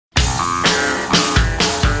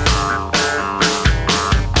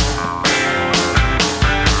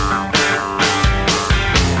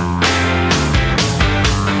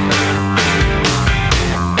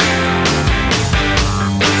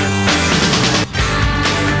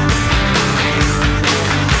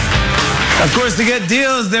Of course, to get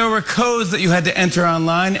deals, there were codes that you had to enter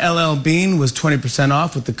online. LL Bean was 20%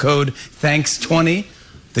 off with the code THANKS20.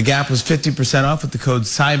 The Gap was 50% off with the code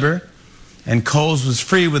CYBER. And Kohl's was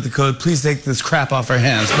free with the code, please take this crap off our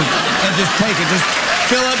hands. And just take it. Just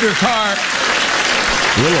fill up your car.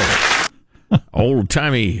 Little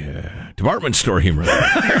old-timey department store humor.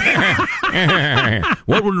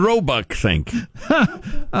 What would Roebuck think?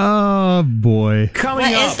 Oh, boy. Coming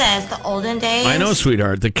What up, is this, the olden days? I know,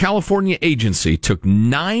 sweetheart. The California agency took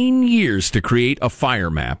 9 years to create a fire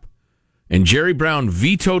map, and Jerry Brown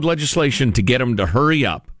vetoed legislation to get him to hurry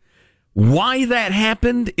up. Why that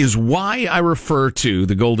happened is why I refer to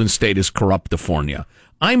the Golden State as Corruptifornia.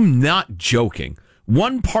 I'm not joking.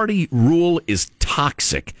 One-party rule is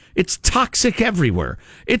toxic. It's toxic everywhere.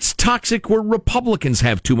 It's toxic where Republicans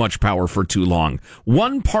have too much power for too long.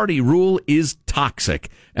 One-party rule is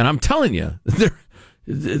toxic. And I'm telling you,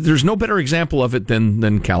 there's no better example of it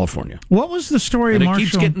than California. What was the story, and it Marshall?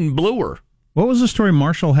 keeps getting bluer. What was the story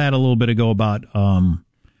Marshall had a little bit ago about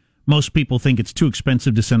most people think it's too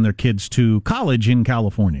expensive to send their kids to college in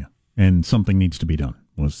California, and something needs to be done,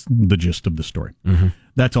 was the gist of the story. Mm-hmm.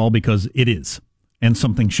 That's all because it is, and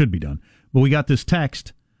something should be done. But we got this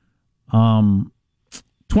text,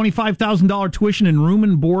 $25,000 tuition and room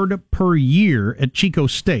and board per year at Chico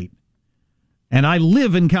State. And I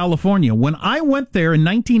live in California. When I went there in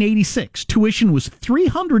 1986, tuition was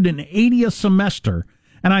 $380 a semester,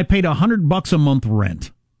 and I paid $100 a month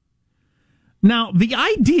rent. Now, the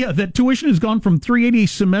idea that tuition has gone from $380 a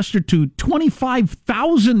semester to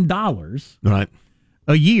 $25,000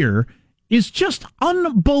 a year is just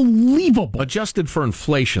unbelievable. Adjusted for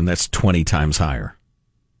inflation, that's 20 times higher.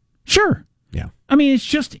 Sure. Yeah. I mean, it's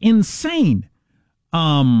just insane.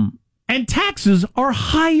 And taxes are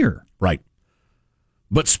higher. Right.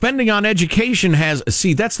 But spending on education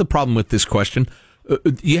that's the problem with this question.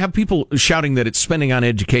 You have people shouting that it's spending on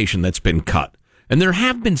education that's been cut. And there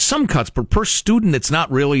have been some cuts, but per student, it's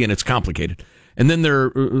not really, and it's complicated. And then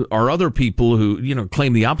there are other people who,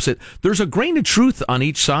 claim the opposite. There's a grain of truth on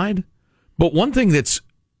each side. But one thing that's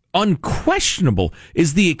unquestionable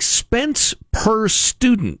is the expense per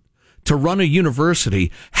student to run a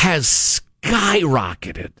university has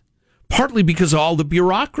skyrocketed, partly because of all the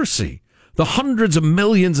bureaucracy. The hundreds of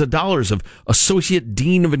millions of dollars of associate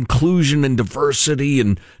dean of inclusion and diversity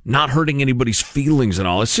and not hurting anybody's feelings and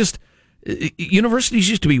all. It's just, universities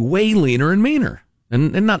used to be way leaner and meaner.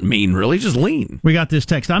 And not mean, really, just lean. We got this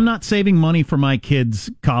text. I'm not saving money for my kids'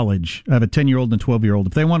 college. I have a 10-year-old and a 12-year-old.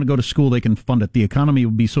 If they want to go to school, they can fund it. The economy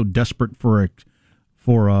would be so desperate for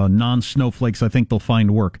non-snowflakes, I think they'll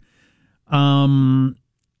find work. I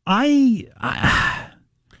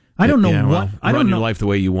don't know what I don't run your know life the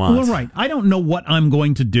way you want. Well, right. I don't know what I'm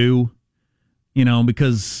going to do,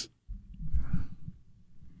 because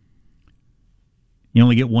you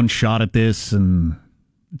only get one shot at this, and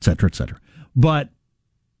et cetera, et cetera. But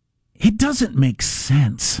it doesn't make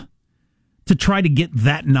sense to try to get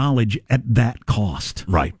that knowledge at that cost.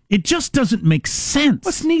 Right. It just doesn't make sense.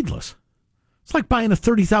 It's needless. It's like buying a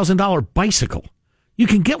 $30,000 bicycle. You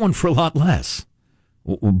can get one for a lot less.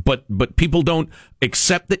 But people don't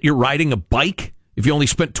accept that you're riding a bike if you only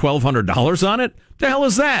spent $1,200 on it? The hell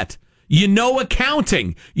is that? You know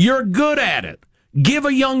accounting. You're good at it. Give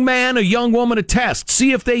a young man, a young woman a test.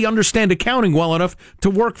 See if they understand accounting well enough to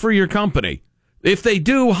work for your company. If they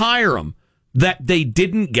do, hire them. That they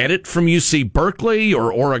didn't get it from UC Berkeley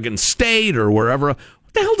or Oregon State or wherever. What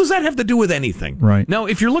the hell does that have to do with anything? Right. Now,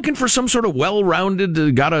 if you're looking for some sort of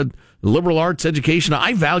well-rounded, got a liberal arts education,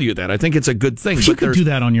 I value that. I think it's a good thing. But you could do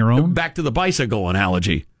that on your own. Back to the bicycle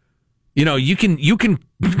analogy. You can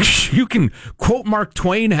quote Mark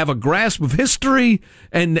Twain, have a grasp of history,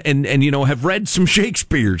 and have read some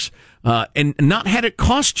Shakespeare's, and not had it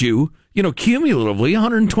cost you, cumulatively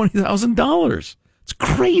 $120,000. It's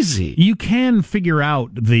crazy. You can figure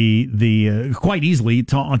out the quite easily.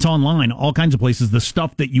 It's online, all kinds of places. The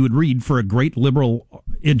stuff that you would read for a great liberal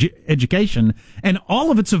education, and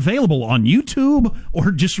all of it's available on YouTube,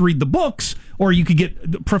 or just read the books, or you could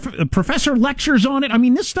get professor lectures on it. I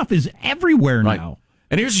mean, this stuff is everywhere now.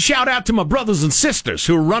 And here's a shout out to my brothers and sisters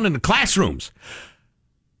who are running the classrooms.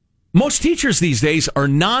 Most teachers these days are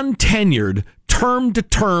non-tenured,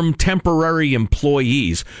 term-to-term temporary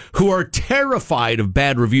employees who are terrified of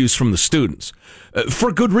bad reviews from the students.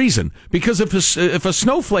 For good reason. Because if a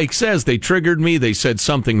snowflake says they triggered me, they said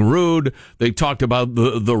something rude, they talked about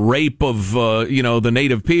the rape of the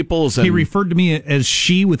native peoples. And he referred to me as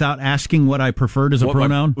she without asking what I preferred as a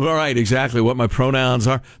pronoun? All right, exactly, what my pronouns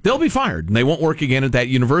are. They'll be fired, and they won't work again at that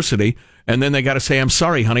university. And then they got to say, I'm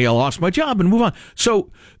sorry, honey, I lost my job, and move on. So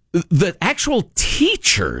the actual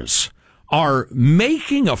teachers are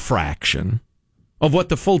making a fraction of what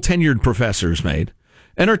the full tenured professors made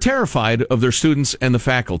and are terrified of their students and the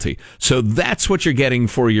faculty. So that's what you're getting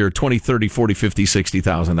for your $20, $30, $40, $50,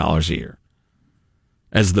 $60,000 a year.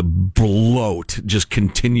 As the bloat just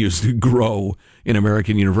continues to grow in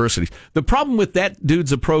American universities. The problem with that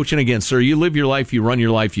dude's approach, and again, sir, you live your life, you run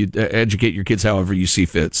your life, you educate your kids however you see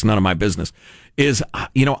fit. It's none of my business. Is,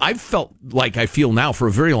 I've felt like I feel now for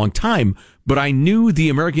a very long time, but I knew the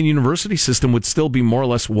American university system would still be more or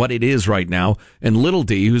less what it is right now. And little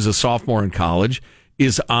D, who's a sophomore in college,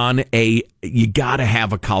 is on you got to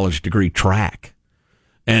have a college degree track.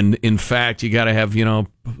 And in fact, you got to have,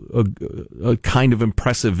 a kind of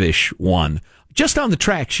impressive-ish one. Just on the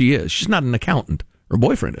track, she is. She's not an accountant. Her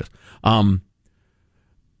boyfriend is.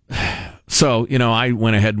 So, we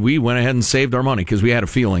went ahead and saved our money because we had a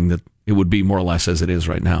feeling that it would be more or less as it is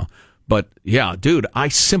right now. But yeah, dude, I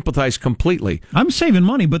sympathize completely. I'm saving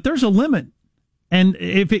money, but there's a limit. And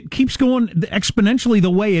if it keeps going exponentially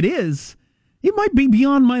the way it is, it might be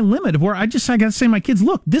beyond my limit of where I got to say to my kids,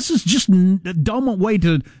 look, this is just a dumb way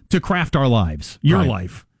to craft our lives, your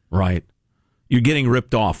life. Right. You're getting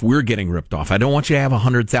ripped off. We're getting ripped off. I don't want you to have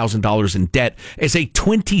 $100,000 in debt as a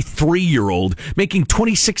 23-year-old making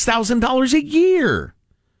 $26,000 a year.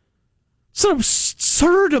 It's an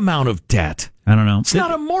absurd amount of debt. I don't know. It's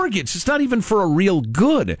not a mortgage. It's not even for a real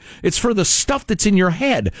good. It's for the stuff that's in your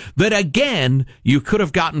head that, again, you could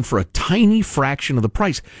have gotten for a tiny fraction of the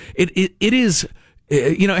price. It is,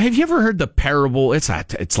 have you ever heard the parable? It's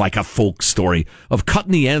like a folk story of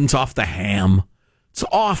cutting the ends off the ham. It's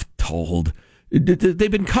oft told.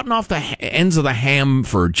 They've been cutting off the ends of the ham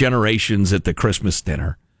for generations at the Christmas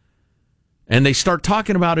dinner. And they start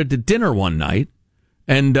talking about it at dinner one night.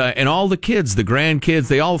 And all the kids, the grandkids,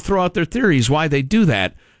 they all throw out their theories why they do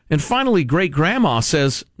that. And finally, great-grandma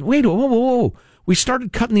says, wait, whoa. We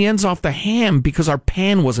started cutting the ends off the ham because our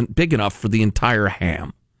pan wasn't big enough for the entire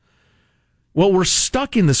ham. Well, we're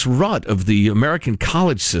stuck in this rut of the American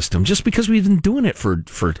college system just because we've been doing it for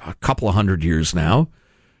a couple of hundred years now.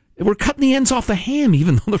 We're cutting the ends off the ham,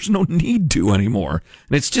 even though there's no need to anymore.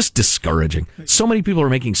 And it's just discouraging. So many people are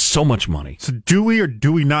making so much money. So do we or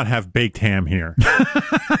do we not have baked ham here?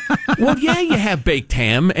 Well, yeah, you have baked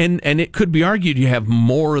ham, and it could be argued you have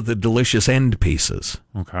more of the delicious end pieces.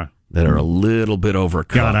 Okay. That are a little bit overcooked.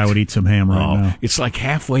 God, I would eat some ham right now. It's like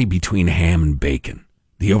halfway between ham and bacon.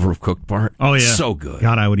 The overcooked part. Oh, yeah. So good.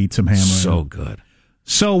 God, I would eat some ham right now. So good.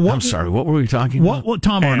 So what? I'm sorry, what were we talking about? What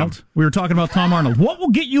Tom Arnold. We were talking about Tom Arnold. What will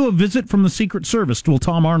get you a visit from the Secret Service? Well,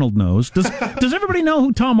 Tom Arnold knows. Does everybody know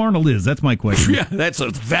who Tom Arnold is? That's my question. Yeah, that's a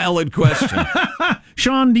valid question.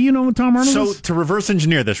 Sean, do you know who Tom Arnold is? So to reverse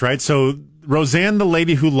engineer this, right? So Roseanne, the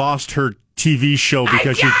lady who lost her TV show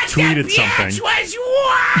because she tweeted something. Was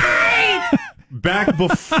white.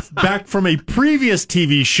 Back from a previous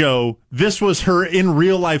TV show, this was her in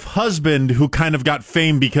real life husband who kind of got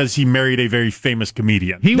fame because he married a very famous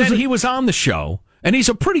comedian. He was on the show, and he's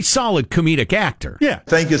a pretty solid comedic actor. Yeah.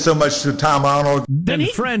 Thank you so much to Tom Arnold. And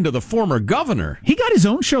friend of the former governor. He got his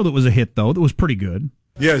own show that was a hit, though, that was pretty good.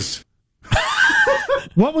 Yes.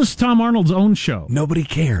 What was Tom Arnold's own show? Nobody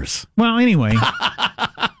cares. Well, anyway.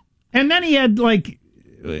 And then he had,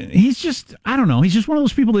 he's just, I don't know, he's just one of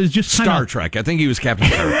those people that is just kind of... Star Trek. I think he was Captain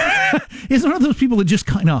Kirk. He's one of those people that just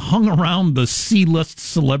kind of hung around the C-list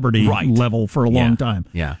celebrity level for a long time.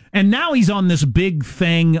 Yeah. And now he's on this big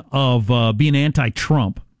thing of being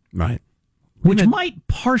anti-Trump. Right. Which might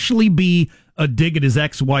partially be a dig at his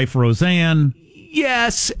ex-wife, Roseanne.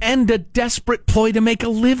 Yes, and a desperate ploy to make a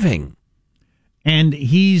living. And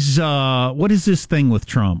he's, what is this thing with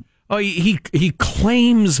Trump? Oh, he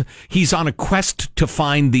claims he's on a quest to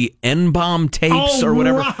find the N-bomb tapes or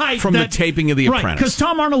whatever from the taping of The Apprentice. Right, because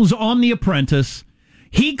Tom Arnold was on The Apprentice.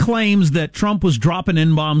 He claims that Trump was dropping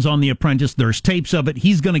N-bombs on The Apprentice. There's tapes of it.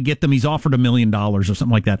 He's going to get them. He's offered $1 million or something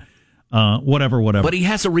like that. Whatever. But he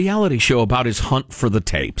has a reality show about his hunt for the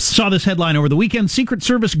tapes. Saw this headline over the weekend. Secret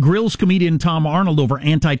Service grills comedian Tom Arnold over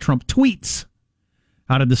anti-Trump tweets.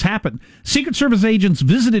 How did this happen? Secret Service agents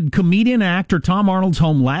visited comedian and actor Tom Arnold's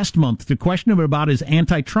home last month to question him about his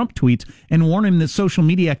anti-Trump tweets and warn him that social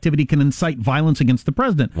media activity can incite violence against the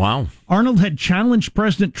president. Wow. Arnold had challenged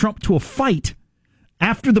President Trump to a fight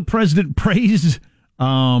after the president praised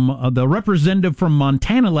the representative from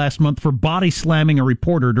Montana last month for body slamming a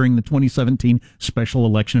reporter during the 2017 special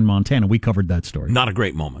election in Montana. We covered that story. Not a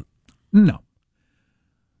great moment. No.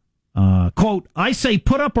 Quote, I say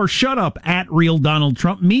put up or shut up at real Donald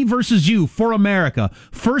Trump. Me versus you for America.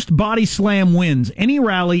 First body slam wins. Any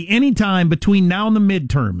rally, anytime between now and the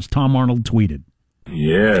midterms, Tom Arnold tweeted.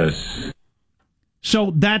 Yes.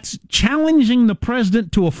 So that's challenging the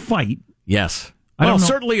president to a fight. Yes. I don't know.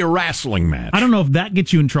 Certainly a wrestling match. I don't know if that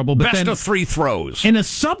gets you in trouble, but Best then of 3 throws. in a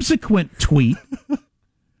subsequent tweet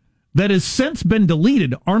that has since been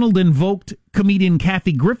deleted, Arnold invoked comedian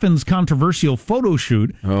Kathy Griffin's controversial photo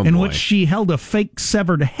shoot in which she held a fake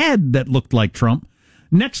severed head that looked like Trump.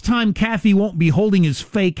 Next time, Kathy won't be holding his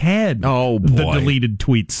fake head, Oh, boy. the deleted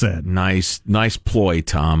tweet said. Nice ploy,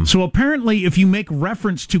 Tom. So apparently, if you make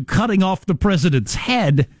reference to cutting off the president's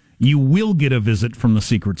head, you will get a visit from the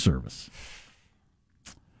Secret Service.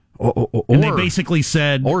 And they basically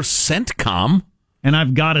said... Or CENTCOM. And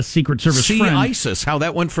I've got a Secret Service friend. ISIS, how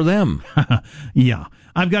that went for them. Yeah.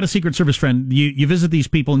 I've got a Secret Service friend. You visit these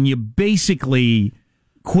people, and you basically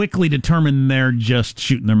quickly determine they're just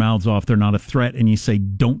shooting their mouths off. They're not a threat. And you say,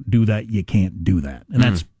 don't do that. You can't do that. And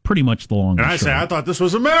that's pretty much the long and I say, I thought this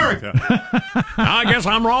was America. I guess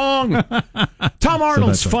I'm wrong. Tom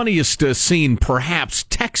Arnold's funniest scene, perhaps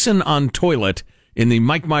Texan on toilet in the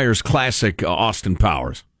Mike Myers classic Austin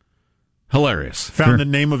Powers. Hilarious. Found the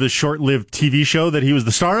name of his short-lived TV show that he was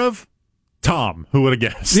the star of? Tom. Who would have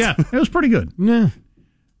guessed? Yeah, it was pretty good. Yeah.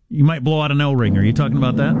 You might blow out an L-ring. Are you talking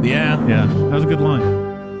about that? Yeah. Yeah, that was a good line.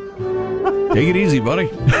 Take it easy, buddy.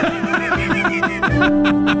 2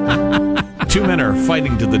 men are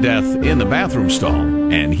fighting to the death in the bathroom stall,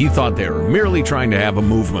 and he thought they were merely trying to have a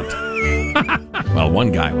movement. Well,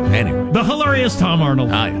 one guy was, anyway. The hilarious Tom Arnold.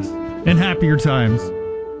 Ah, yes. In happier times.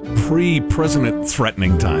 Pre-president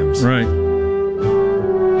threatening times. Right.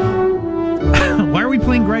 Why are we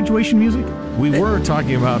playing graduation music? We were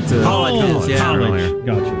talking about college. earlier.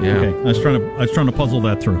 Gotcha. Yeah. Okay. I was trying to puzzle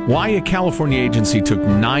that through. Why a California agency took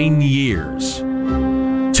 9 years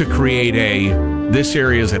to create this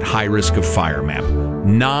area is at high risk of fire map.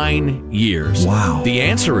 9 years. Wow. The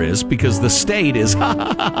answer is because the state is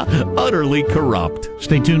utterly corrupt.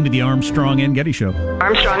 Stay tuned to the Armstrong and Getty Show.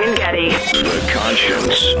 Armstrong and Getty. The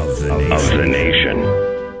conscience of the nation.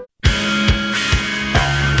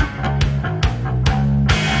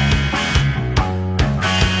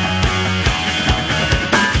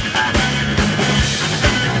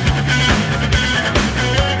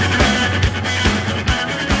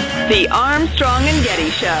 The Armstrong and Getty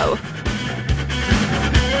Show.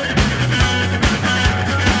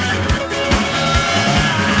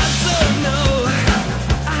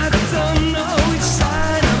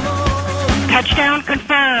 Touchdown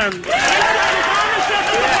confirmed.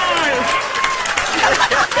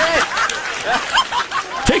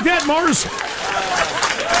 Take that, Mars.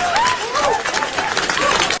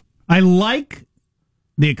 I like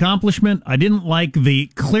the accomplishment. I didn't like the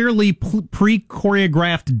clearly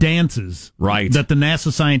pre-choreographed dances that the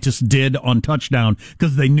NASA scientists did on Touchdown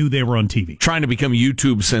because they knew they were on TV. Trying to become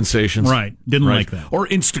YouTube sensations. Right. Didn't like that. Or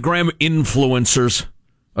Instagram influencers,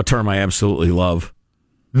 a term I absolutely love.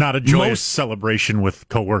 Not a joyous celebration with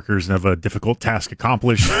coworkers of a difficult task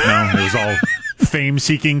accomplished. No, it was all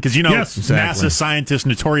fame-seeking. Because, Yes, exactly. NASA scientists,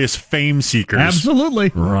 notorious fame seekers. Absolutely.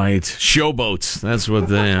 Right. Showboats. That's what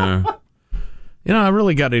they are. I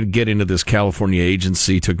really got to get into this California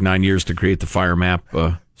agency. Took 9 years to create the fire map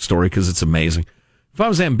story because it's amazing. If I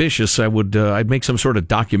was ambitious, I'd make some sort of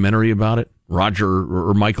documentary about it, Roger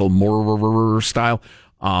or Michael Moore style.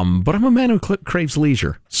 But I'm a man who craves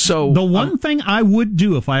leisure. So the one thing I would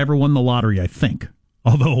do if I ever won the lottery, I think,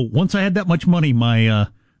 although once I had that much money, my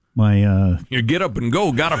you get up and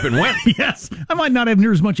go, got up and went. Yes, I might not have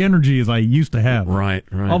near as much energy as I used to have. Right.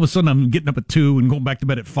 All of a sudden, I'm getting up at 2 and going back to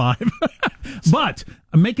bed at 5. But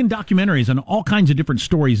I'm making documentaries on all kinds of different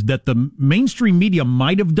stories that the mainstream media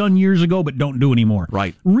might have done years ago, but don't do anymore.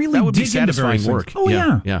 Right. Really, that would be dig into satisfying various work. things. Oh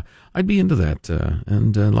yeah. Yeah. I'd be into that.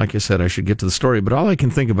 And like I said, I should get to the story. But all I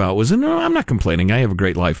can think about was, no, I'm not complaining. I have a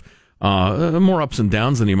great life. More ups and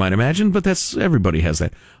downs than you might imagine, but everybody has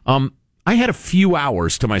that. I had a few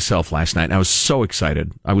hours to myself last night, and I was so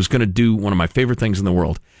excited. I was going to do one of my favorite things in the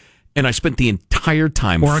world, and I spent the entire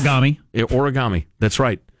time origami. Origami, that's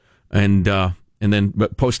right, and then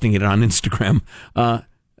posting it on Instagram.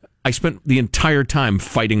 I spent the entire time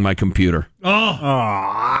fighting my computer.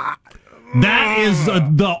 That is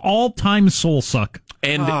the all-time soul suck.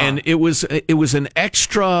 And it was an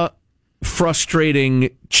extra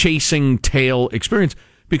frustrating chasing tail experience.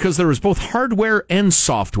 Because there was both hardware and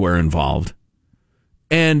software involved,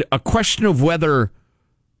 and a question of whether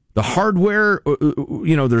the hardware,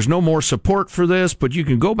 there's no more support for this, but you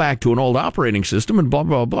can go back to an old operating system and blah,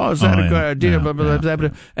 blah, blah. Is that a good idea? Blah, blah, blah, blah.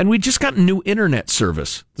 And we just got new internet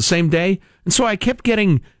service the same day. And so I kept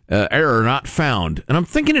getting error not found. And I'm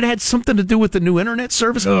thinking it had something to do with the new internet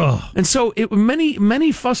service. Ugh. And so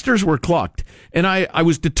many fusters were clucked. And I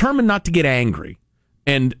was determined not to get angry.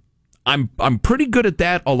 And I'm pretty good at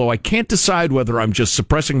that, although I can't decide whether I'm just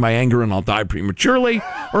suppressing my anger and I'll die prematurely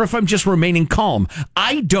or if I'm just remaining calm.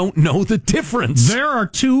 I don't know the difference. There are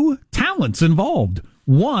two talents involved.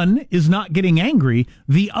 One is not getting angry.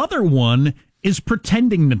 The other one is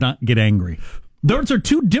pretending to not get angry. Those are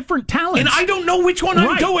two different talents. And I don't know which one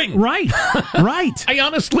I'm doing. Right. I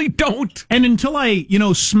honestly don't. And until I,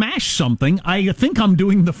 smash something, I think I'm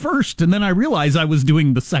doing the first, and then I realize I was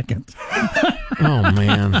doing the second. Oh,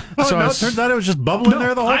 man. It turns out it was just bubbling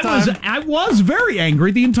there the whole time. I was very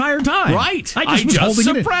angry the entire time. Right. I just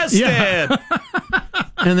suppressed it.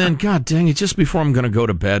 And then, God dang it, just before I'm going to go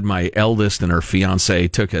to bed, my eldest and her fiance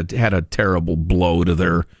had a terrible blow to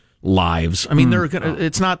their lives. I mean,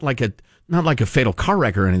 it's not like a fatal car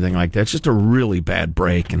wreck or anything like that. It's just a really bad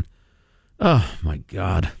break. And oh my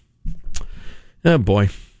God, oh boy,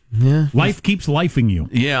 yeah. Life keeps lifing you.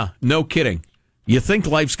 Yeah, no kidding. You think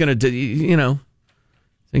life's going to,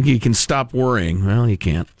 think you can stop worrying. Well, you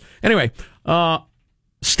can't. Anyway,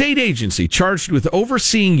 state agency charged with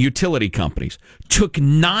overseeing utility companies took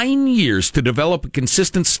 9 years to develop a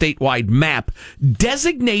consistent statewide map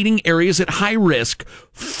designating areas at high risk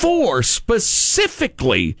for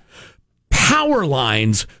specifically power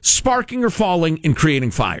lines sparking or falling and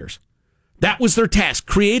creating fires. That was their task.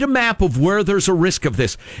 Create a map of where there's a risk of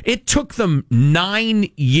this. It took them 9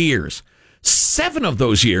 years. 7 of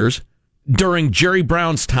those years during Jerry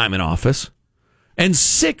Brown's time in office, and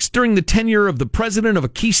 6 during the tenure of the president of a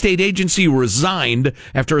key state agency who resigned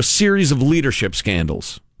after a series of leadership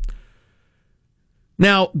scandals.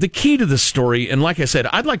 Now, the key to this story, and like I said,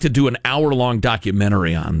 I'd like to do an hour-long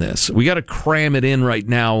documentary on this. We got to cram it in right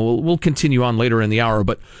now. We'll continue on later in the hour,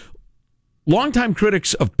 but longtime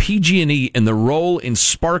critics of PG&E and the role in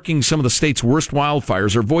sparking some of the state's worst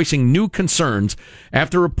wildfires are voicing new concerns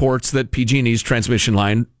after reports that PG&E's transmission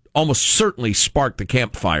line almost certainly sparked the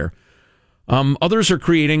Camp Fire. Others are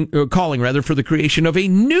calling for the creation of a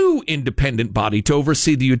new independent body to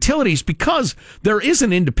oversee the utilities because there is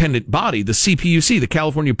an independent body, the CPUC, the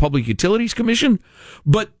California Public Utilities Commission,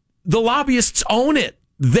 but the lobbyists own it.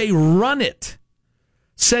 They run it,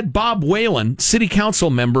 said Bob Whalen, city council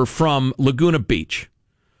member from Laguna Beach.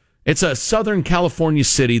 It's a Southern California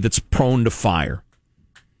city that's prone to fire.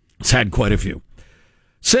 It's had quite a few.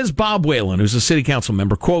 Says Bob Whalen, who's a city council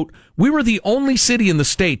member, quote, "We were the only city in the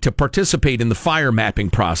state to participate in the fire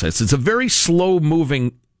mapping process. It's a very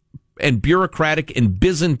slow-moving and bureaucratic and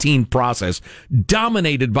Byzantine process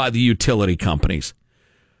dominated by the utility companies."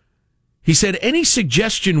 He said, "Any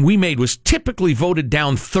suggestion we made was typically voted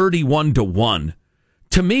down 31-1.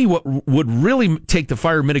 To me, what would really take the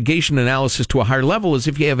fire mitigation analysis to a higher level is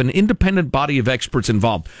if you have an independent body of experts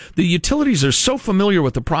involved. The utilities are so familiar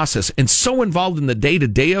with the process and so involved in the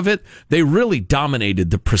day-to-day of it, they really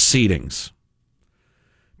dominated the proceedings."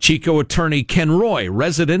 Chico attorney Ken Roy,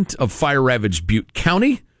 resident of fire-ravaged Butte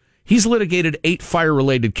County, he's litigated 8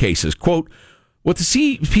 fire-related cases. Quote, "What the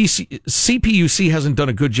CPUC hasn't done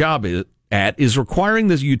a good job at is requiring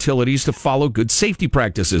the utilities to follow good safety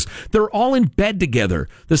practices. They're all in bed together.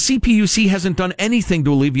 The CPUC hasn't done anything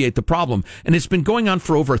to alleviate the problem, and it's been going on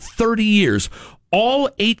for over 30 years. All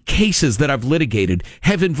 8 cases that I've litigated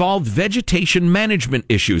have involved vegetation management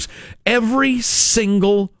issues. Every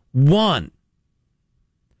single one."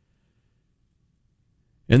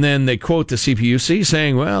 And then they quote the CPUC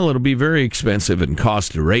saying, well, it'll be very expensive and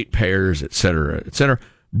cost to ratepayers, et cetera, et cetera.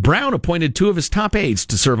 Brown appointed 2 of his top aides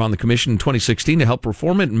to serve on the commission in 2016 to help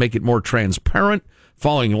reform it and make it more transparent,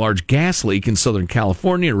 following a large gas leak in Southern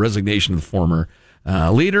California, a resignation of the former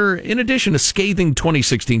leader. In addition, a scathing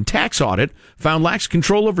 2016 tax audit found lax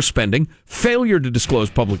control over spending, failure to disclose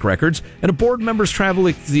public records, and a board member's travel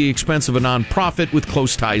at the expense of a nonprofit with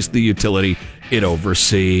close ties to the utility it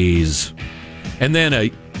oversees. And then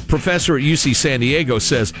a professor at UC San Diego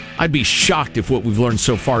says, I'd be shocked if what we've learned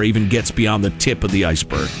so far even gets beyond the tip of the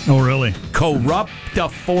iceberg. Oh, really?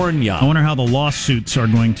 Corruptifornia. I wonder how the lawsuits are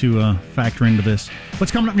going to factor into this.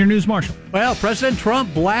 What's coming up in your news, Marshall? Well, President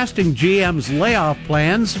Trump blasting GM's layoff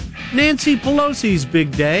plans, Nancy Pelosi's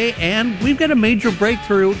big day, and we've got a major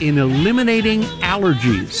breakthrough in eliminating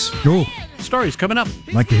allergies. Oh, Stories coming up.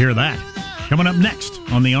 I'd like to hear that. Coming up next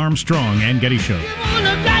on the Armstrong and Getty Show.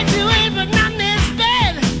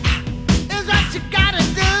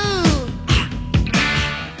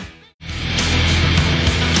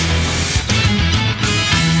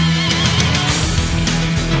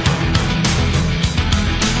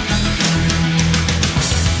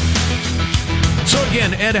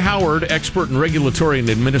 Again, Ed Howard, expert in regulatory and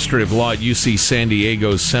administrative law at UC San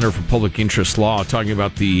Diego's Center for Public Interest Law, talking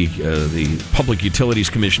about the Public Utilities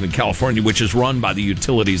Commission in California, which is run by the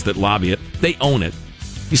utilities that lobby it. They own it.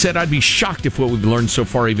 He said, I'd be shocked if what we've learned so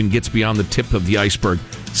far even gets beyond the tip of the iceberg.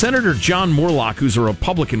 Senator John Moorlach, who's a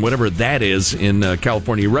Republican, whatever that is, in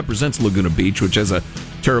California, represents Laguna Beach, which has a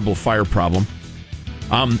terrible fire problem.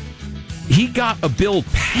 He got a bill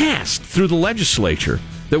passed through the legislature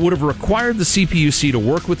that would have required the CPUC to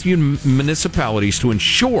work with municipalities to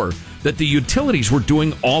ensure that the utilities were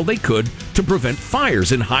doing all they could to prevent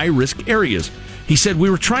fires in high-risk areas. He said, we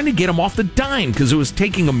were trying to get them off the dime because it was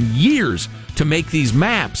taking them years to make these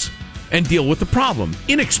maps and deal with the problem,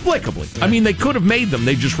 inexplicably. I mean, they could have made them.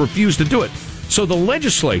 They just refused to do it. So the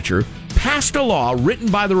legislature passed a law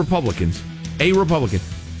written by the Republicans, a Republican,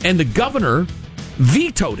 and the governor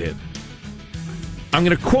vetoed it. I'm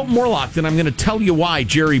going to quote Moorlach, then I'm going to tell you why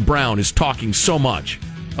Jerry Brown is talking so much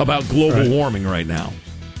about global warming right now.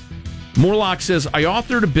 Moorlach says, I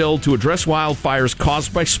authored a bill to address wildfires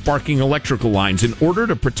caused by sparking electrical lines in order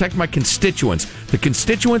to protect my constituents. The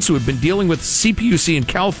constituents who have been dealing with CPUC and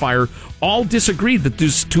CAL FIRE all disagreed that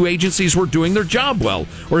these two agencies were doing their job well,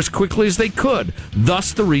 or as quickly as they could.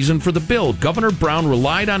 Thus, the reason for the bill. Governor Brown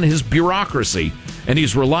relied on his bureaucracy, and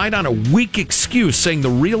he's relied on a weak excuse saying the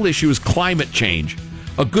real issue is climate change.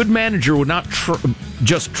 A good manager would not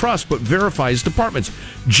just trust, but verify his departments.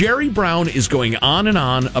 Jerry Brown is going on and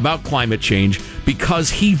on about climate change because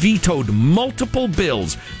he vetoed multiple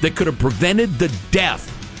bills that could have prevented the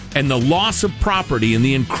death and the loss of property and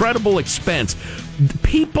the incredible expense.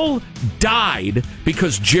 People died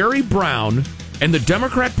because Jerry Brown and the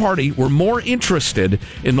Democrat Party were more interested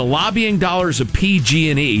in the lobbying dollars of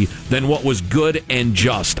PG&E than what was good and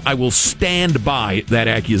just. I will stand by that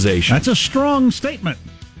accusation. That's a strong statement.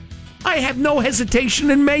 I have no hesitation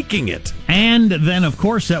in making it. And then, of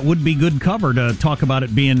course, that would be good cover to talk about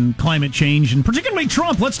it being climate change, and particularly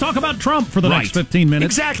Trump. Let's talk about Trump for the next 15 minutes.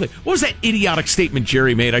 Exactly. What was that idiotic statement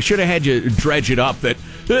Jerry made? I should have had you dredge it up that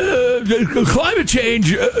climate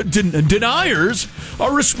change deniers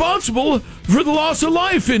are responsible for the loss of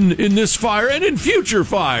life in this fire and in future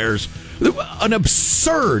fires. An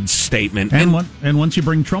absurd statement. And once you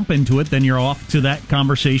bring Trump into it, then you're off to that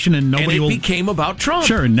conversation, and nobody will... became about Trump.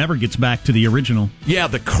 Sure, it never gets back to the original. Yeah,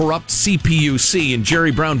 the corrupt CPUC and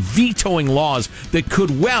Jerry Brown vetoing laws that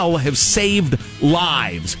could well have saved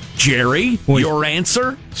lives. Jerry, your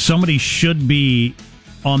answer? Somebody should be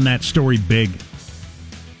on that story big.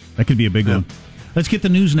 That could be a big one. Let's get the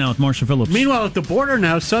news now with Marcia Phillips. Meanwhile, at the border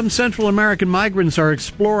now, some Central American migrants are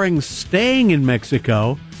exploring staying in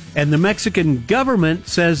Mexico. And the Mexican government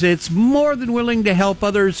says it's more than willing to help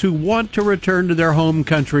others who want to return to their home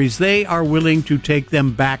countries. They are willing to take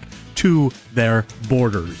them back to their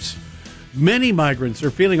borders. Many migrants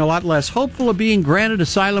are feeling a lot less hopeful of being granted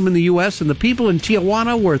asylum in the U.S., and the people in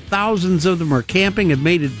Tijuana, where thousands of them are camping, have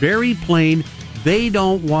made it very plain they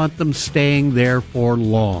don't want them staying there for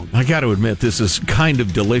long. I got to admit, this is kind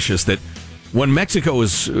of delicious that when Mexico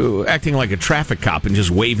was acting like a traffic cop and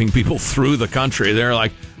just waving people through the country, they're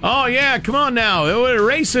like, oh, yeah, come on now,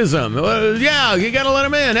 racism. Yeah, you got to let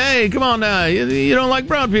them in. Hey, come on now, you don't like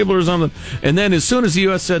brown people or something. And then as soon as the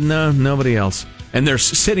U.S. said, no, nobody else. And they're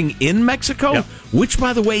sitting in Mexico, which,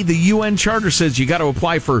 by the way, the UN Charter says you got to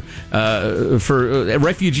apply for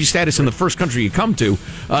refugee status in the first country you come to.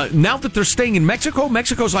 Now that they're staying in Mexico,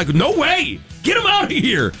 Mexico's like, no way, get them out of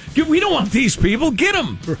here. We don't want these people. Get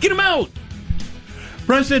them out.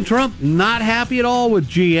 President Trump not happy at all with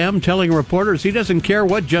GM, telling reporters he doesn't care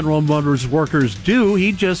what General Motors workers do.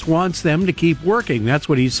 He just wants them to keep working. That's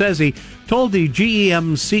what he says. He told the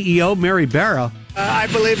GM CEO, Mary Barra, I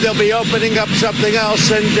believe they'll be opening up something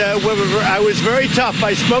else, and I was very tough.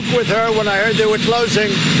 I spoke with her when I heard they were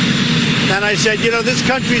closing, and I said, this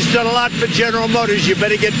country's done a lot for General Motors. You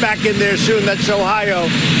better get back in there soon. That's Ohio,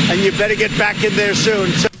 and you better get back in there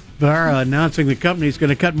soon. Barra announcing the company is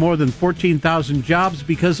going to cut more than 14,000 jobs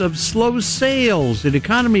because of slow sales in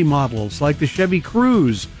economy models like the Chevy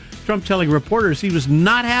Cruze. Trump telling reporters he was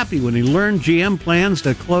not happy when he learned GM plans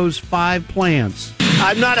to close 5 plants.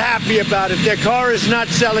 I'm not happy about it. Their car is not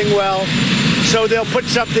selling well, so they'll put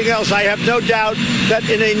something else. I have no doubt that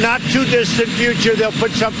in a not-too-distant future, they'll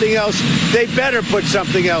put something else. They better put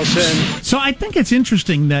something else in. So I think it's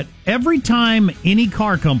interesting that every time any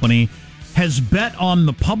car company has bet on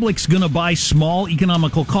the public's going to buy small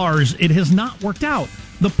economical cars, it has not worked out.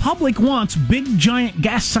 The public wants big, giant,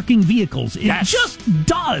 gas-sucking vehicles. It just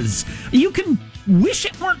does. You can wish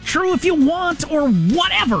it weren't true if you want or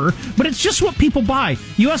whatever, but it's just what people buy.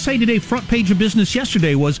 USA Today front page of business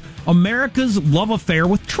yesterday was America's love affair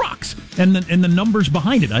with trucks and the numbers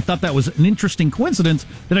behind it. I thought that was an interesting coincidence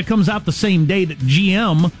that it comes out the same day that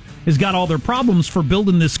GM has got all their problems for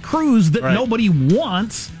building this Cruze that nobody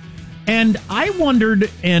wants. And I wondered,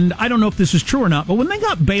 and I don't know if this is true or not, but when they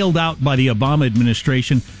got bailed out by the Obama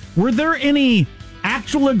administration, were there any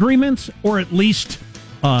actual agreements, or at least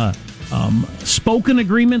spoken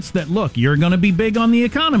agreements that, look, you're going to be big on the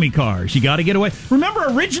economy cars. You got to get away. Remember,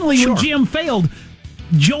 originally when GM failed,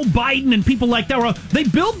 Joe Biden and people like that they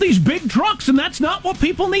build these big trucks, and that's not what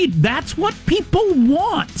people need. That's what people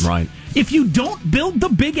want. Right. If you don't build the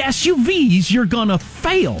big SUVs, you're going to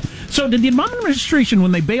fail. So did the Obama administration,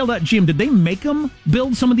 when they bailed out GM, did they make them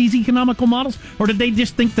build some of these economical models? Or did they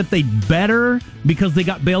just think that they better because they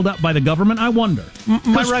got bailed out by the government? I wonder.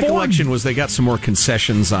 My recollection was they got some more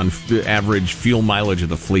concessions on average fuel mileage of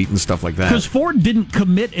the fleet and stuff like that. Because Ford didn't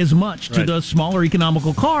commit as much to the smaller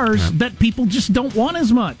economical cars that people just don't want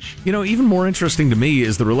as much. You know, even more interesting to me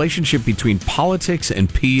is the relationship between politics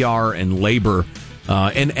and PR and labor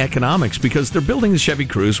and economics, because they're building the Chevy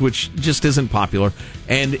Cruze, which just isn't popular,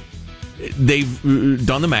 and they've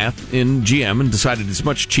done the math in GM and decided it's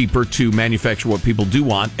much cheaper to manufacture what people do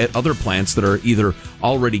want at other plants that are either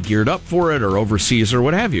already geared up for it or overseas or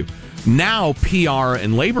what have you. Now PR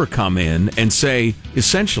and labor come in and say,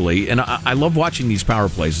 essentially, and I love watching these power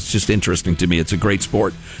plays. It's just interesting to me. It's a great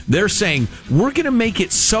sport. They're saying, we're going to make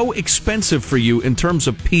it so expensive for you in terms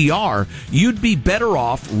of PR, you'd be better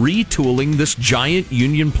off retooling this giant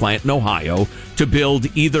union plant in Ohio to build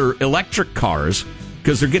either electric cars,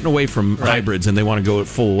 because they're getting away from hybrids and they want to go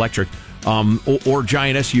full electric, or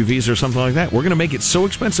giant SUVs or something like that. We're going to make it so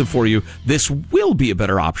expensive for you, this will be a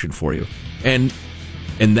better option for you. And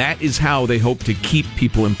that is how they hope to keep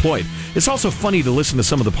people employed. It's also funny to listen to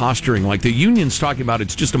some of the posturing, like the union's talking about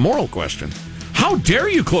it's just a moral question. How dare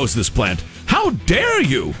you close this plant? How dare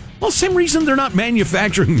you? Well, same reason they're not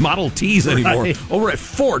manufacturing Model Ts anymore over at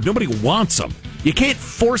Ford. Nobody wants them. You can't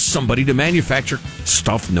force somebody to manufacture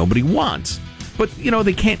stuff nobody wants. But, you know,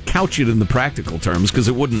 they can't couch it in the practical terms because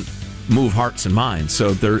it wouldn't move hearts and minds.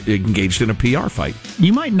 So they're engaged in a PR fight.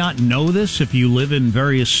 You might not know this if you live in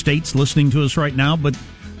various states listening to us right now, but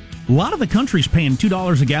a lot of the country's paying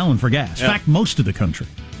 $2 a gallon for gas. In fact, most of the country.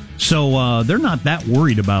 So they're not that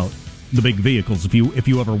worried about the big vehicles, if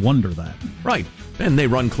you ever wonder that. Right. And they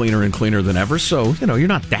run cleaner and cleaner than ever, so, you know, you're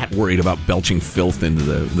not that worried about belching filth into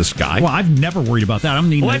the sky. Well, I've never worried about that.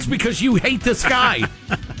 That's because you hate the sky.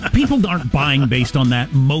 People aren't buying based on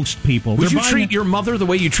that, most people. Would you treat your mother the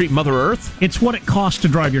way you treat Mother Earth? It's what it costs to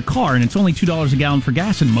drive your car, and it's only $2 a gallon for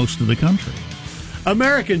gas in most of the country.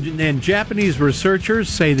 American and Japanese researchers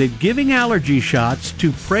say that giving allergy shots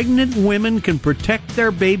to pregnant women can protect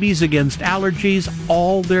their babies against allergies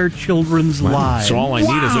all their children's lives. So all I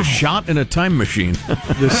need is a shot and a time machine.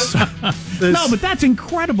 No, but that's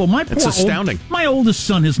incredible. That's astounding. My oldest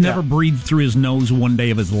son has never breathed through his nose one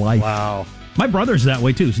day of his life. Wow. My brother's that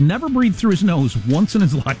way, too. He's never breathed through his nose once in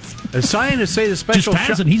his life. The scientists say the special Just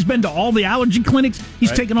hasn't. He's been to all the allergy clinics.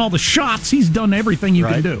 He's taken all the shots. He's done everything you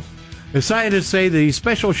can do. The scientists say the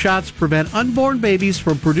special shots prevent unborn babies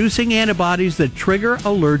from producing antibodies that trigger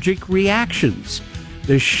allergic reactions.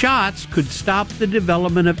 The shots could stop the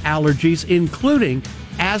development of allergies, including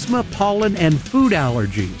asthma, pollen, and food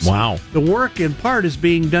allergies. Wow. The work, in part, is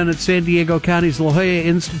being done at San Diego County's La Jolla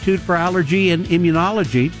Institute for Allergy and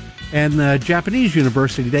Immunology and the Japanese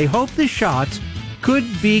University. They hope the shots could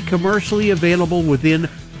be commercially available within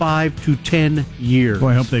 5 to 10 years. Boy,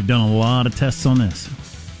 I hope they've done a lot of tests on this.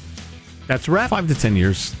 That's a wrap. 5 to 10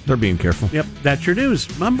 years. They're being careful. Yep, that's your news.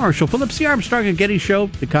 I'm Marshall Phillips, the Armstrong and Getty Show,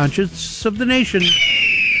 the conscience of the nation.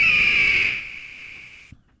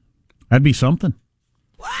 That'd be something.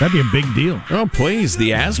 That'd be a big deal. Oh, please.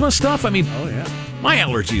 The asthma stuff? I mean, my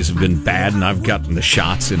allergies have been bad, and I've gotten the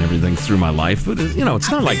shots and everything through my life. But, you know, it's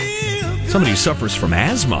not like somebody who suffers from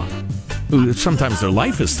asthma, who sometimes their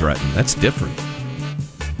life is threatened. That's different.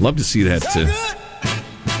 Love to see that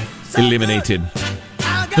eliminated.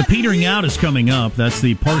 The petering out is coming up. That's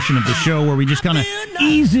the portion of the show where we just kind of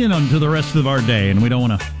ease in onto the rest of our day, and we don't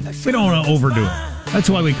want to overdo it. That's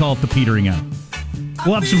why we call it the petering out.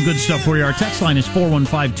 We'll have some good stuff for you. Our text line is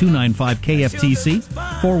 415-295-KFTC.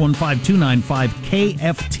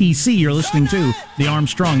 415-295-KFTC. You're listening to the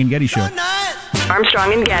Armstrong and Getty Show.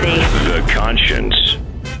 Armstrong and Getty. The conscience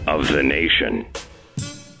of the nation.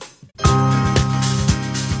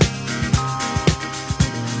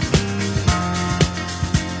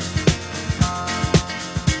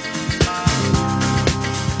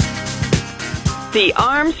 The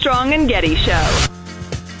Armstrong and Getty Show.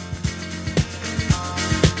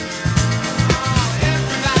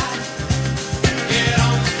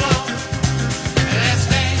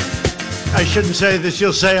 I shouldn't say this.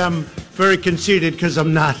 You'll say I'm very conceited because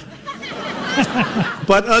I'm not.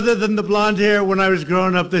 But other than the blonde hair, when I was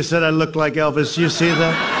growing up, they said I looked like Elvis. You see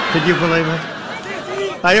that? Can you believe it?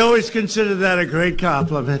 I always consider that a great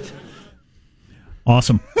compliment.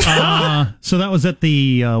 Awesome. So that was at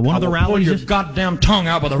the one of the rallies. Pull your goddamn tongue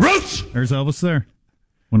out by the roots. There's Elvis there.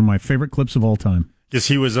 One of my favorite clips of all time. Because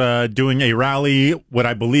he was doing a rally, what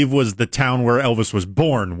I believe was the town where Elvis was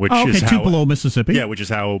born, which is how Tupelo, Mississippi. Yeah, which is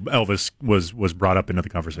how Elvis was brought up into the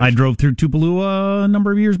conversation. I drove through Tupelo a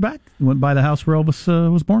number of years back. Went by the house where Elvis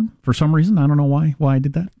was born for some reason. I don't know why I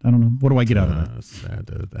did that. I don't know. What do I get out of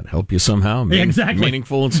that? That help you somehow? Exactly.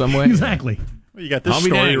 Meaningful in some way? Exactly. Well, you got this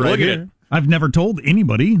story right Look at here. it. I've never told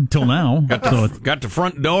anybody until now. Got the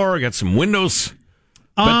front door, got some windows,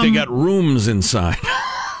 but they got rooms inside.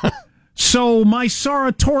 So my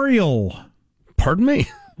sartorial Pardon me?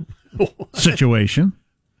 situation,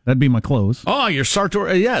 that'd be my clothes. Oh, your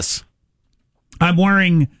sartorial, yes. I'm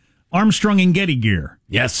wearing Armstrong and Getty gear.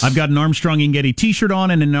 Yes. I've got an Armstrong and Getty t-shirt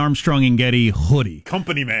on and an Armstrong and Getty hoodie.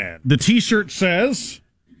 Company man. The t-shirt says...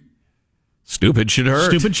 Stupid should hurt.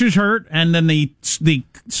 Stupid should hurt, and then the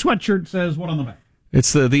sweatshirt says what on the back?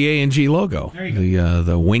 It's the A&G logo. There you go.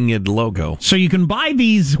 The winged logo. So you can buy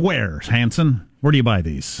these where, Hanson? Where do you buy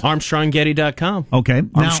these? ArmstrongGetty.com. Okay.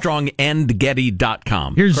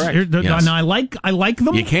 ArmstrongandGetty.com. Yes. Yes. And I like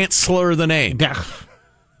them. You can't slur the name.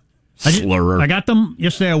 I got them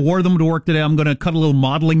yesterday. I wore them to work today. I'm going to cut a little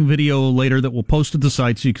modeling video later that we'll post to the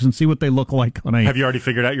site so you can see what they look like on a... Have you already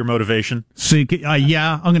figured out your motivation?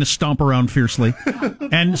 Yeah, I'm going to stomp around fiercely.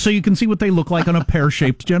 And so you can see what they look like on a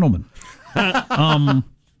pear-shaped gentleman. But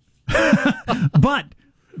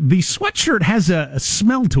the sweatshirt has a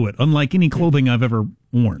smell to it, unlike any clothing I've ever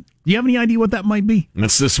worn. Do you have any idea what that might be?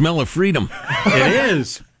 It's the smell of freedom. It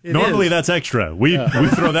is. Normally that's extra. We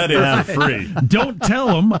throw that in for free. Don't tell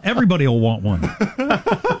them. Everybody will want one.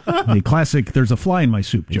 The classic, there's a fly in my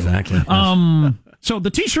soup joke. Exactly. So the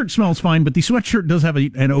t-shirt smells fine, but the sweatshirt does have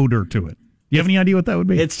an odor to it. Do you have any idea what that would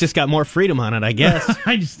be? It's just got more freedom on it, I guess.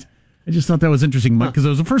 I just thought that was interesting because it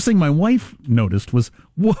was the first thing my wife noticed was,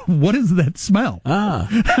 what is that smell?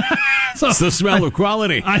 So it's the smell of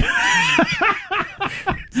quality. I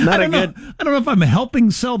don't know if I'm helping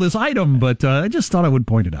sell this item, but I just thought I would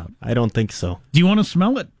point it out. I don't think so. Do you want to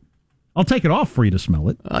smell it? I'll take it off for you to smell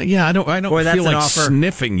it. Yeah, I don't feel like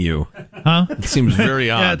sniffing you. Huh? It seems very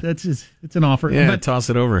odd. Yeah, it's an offer. Yeah, but toss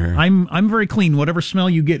it over here. I'm very clean. Whatever smell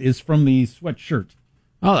you get is from the sweatshirt.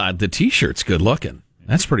 Oh, the t-shirt's good looking.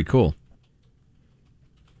 That's pretty cool.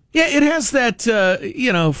 Yeah, it has that,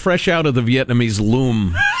 fresh out of the Vietnamese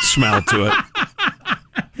loom smell to it,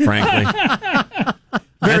 frankly.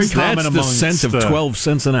 Very common that's the amongst scent of 12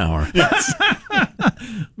 cents an hour. Yes.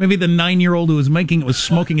 Maybe the 9-year-old who was making it was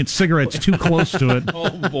smoking its cigarettes too close to it.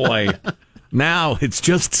 Oh, boy. Now it's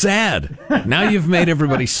just sad. Now you've made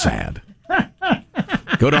everybody sad.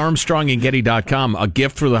 Go to ArmstrongandGetty.com. A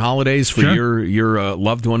gift for the holidays for your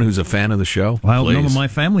loved one who's a fan of the show. Well, please. none of my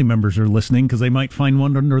family members are listening because they might find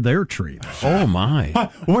one under their tree. Oh, my.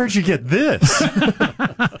 Where'd you get this?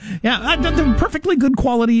 Yeah, they're perfectly good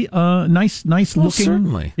quality, nice looking.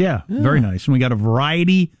 Certainly. Yeah, very nice. And we got a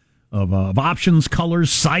variety of options,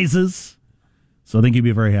 colors, sizes. So I think you'd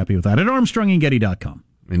be very happy with that at ArmstrongandGetty.com.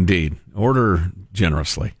 Indeed. Order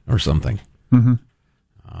generously or something. Mm-hmm.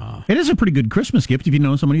 It is a pretty good Christmas gift if you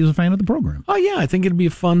know somebody who's a fan of the program. Oh, yeah, I think it'd be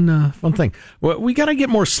a fun thing. Well, we got to get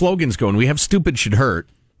more slogans going. We have Stupid Should Hurt.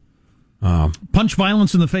 Punch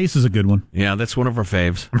Violence in the Face is a good one. Yeah, that's one of our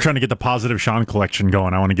faves. I'm trying to get the Positive Sean collection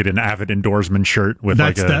going. I want to get an Avid endorsement shirt with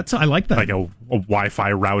I like that. Like a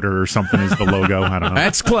Wi-Fi router or something is the logo. I don't know.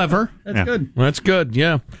 That's clever. That's good. That's good,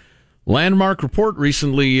 yeah. Landmark report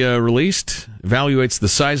recently released evaluates the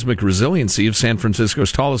seismic resiliency of San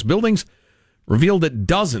Francisco's tallest buildings, revealed that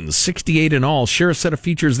dozens, 68 in all, share a set of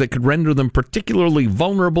features that could render them particularly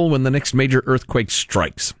vulnerable when the next major earthquake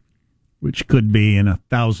strikes. Which could be in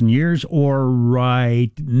 1,000 years or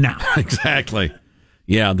right now. Exactly.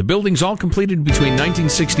 Yeah, the buildings all completed between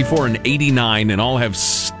 1964 and 89 and all have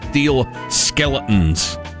steel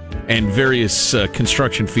skeletons and various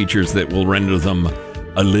construction features that will render them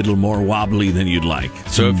a little more wobbly than you'd like.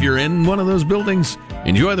 So if you're in one of those buildings,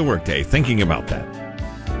 enjoy the workday thinking about that.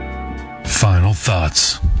 Final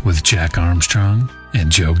thoughts with Jack Armstrong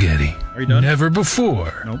and Joe Getty. Are you done? Never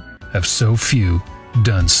before have so few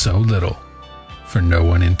done so little for no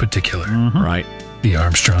one in particular. Mm-hmm. Right. The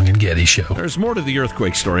Armstrong and Getty Show. There's more to the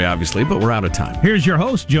earthquake story, obviously, but we're out of time. Here's your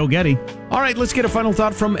host, Joe Getty. All right, let's get a final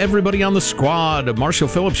thought from everybody on the squad. Marshall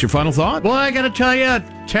Phillips, your final thought? Well, I got to tell you,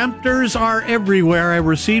 tempters are everywhere. I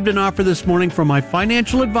received an offer this morning from my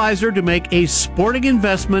financial advisor to make a sporting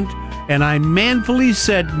investment, and I manfully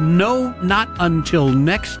said no, not until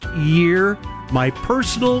next year. my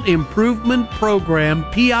personal improvement program,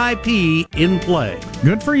 PIP, in play.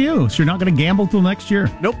 Good for you. So you're not going to gamble till next year?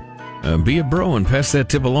 Nope. Be a bro and pass that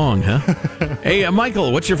tip along, huh? Hey,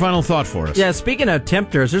 Michael, what's your final thought for us? Yeah, speaking of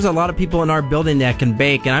tempters, there's a lot of people in our building that can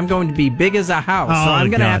bake, and I'm going to be big as a house. So I'm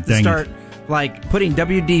going to have to start putting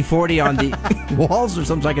WD-40 on the walls or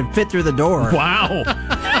something so I can fit through the door. Wow.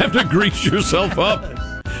 Have to grease yourself up.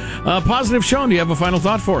 Positive Sean, do you have a final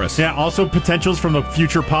thought for us? Yeah, also potentials from the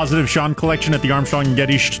future Positive Sean collection at the Armstrong and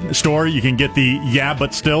Getty store. You can get the Yeah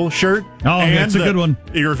But Still shirt. Oh, that's a good one.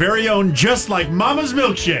 Your very own Just Like Mama's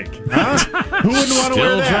Milkshake. Huh? Who wouldn't want to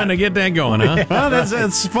wear that? Still trying to get that going, huh? Well,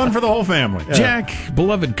 that's fun for the whole family. Jack,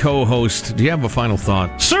 beloved co-host, do you have a final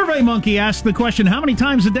thought? Survey Monkey asked the question, how many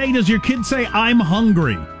times a day does your kid say, I'm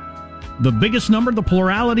hungry? The biggest number, the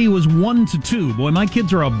plurality, was 1 to 2. Boy, my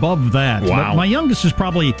kids are above that. Wow. But my youngest is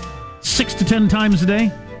probably 6 to 10 times a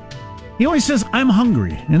day. He always says, I'm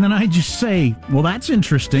hungry. And then I just say, well, that's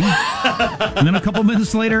interesting. And then a couple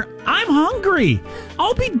minutes later, I'm hungry.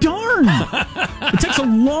 I'll be darned. It takes a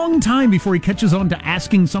long time before he catches on to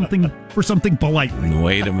asking something for something politely.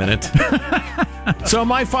 Wait a minute. So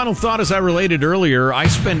my final thought, as I related earlier, I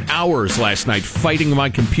spent hours last night fighting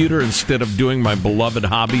my computer instead of doing my beloved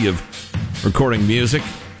hobby of recording music.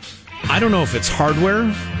 I don't know if it's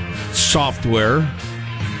hardware, software,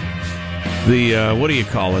 the, what do you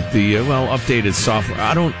call it? The, updated software.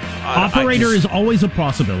 Operator is always a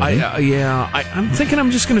possibility. I'm thinking I'm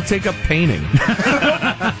just going to take up painting.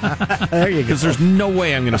 There you go. Because there's no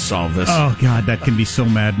way I'm going to solve this. Oh, God, that can be so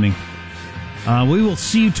maddening. We will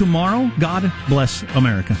see you tomorrow. God bless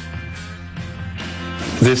America.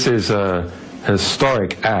 This is a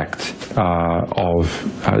historic act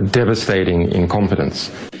of devastating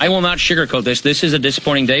incompetence. I will not sugarcoat this. This is a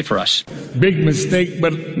disappointing day for us. Big mistake,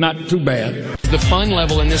 but not too bad. The fun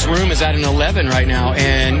level in this room is at an 11 right now,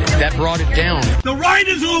 and that brought it down. The ride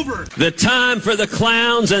is over. The time for the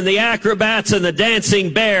clowns and the acrobats and the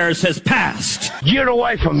dancing bears has passed. Get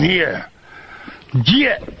away from here.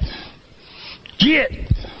 Get.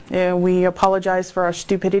 We apologize for our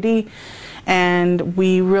stupidity, and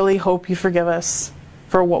we really hope you forgive us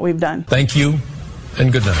for what we've done. Thank you,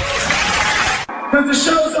 and good night. Because the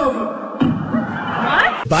show's over.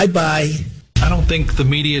 What? Bye-bye. I don't think the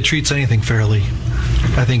media treats anything fairly.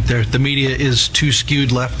 I think the media is too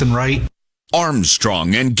skewed left and right.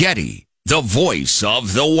 Armstrong and Getty, the voice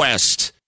of the West.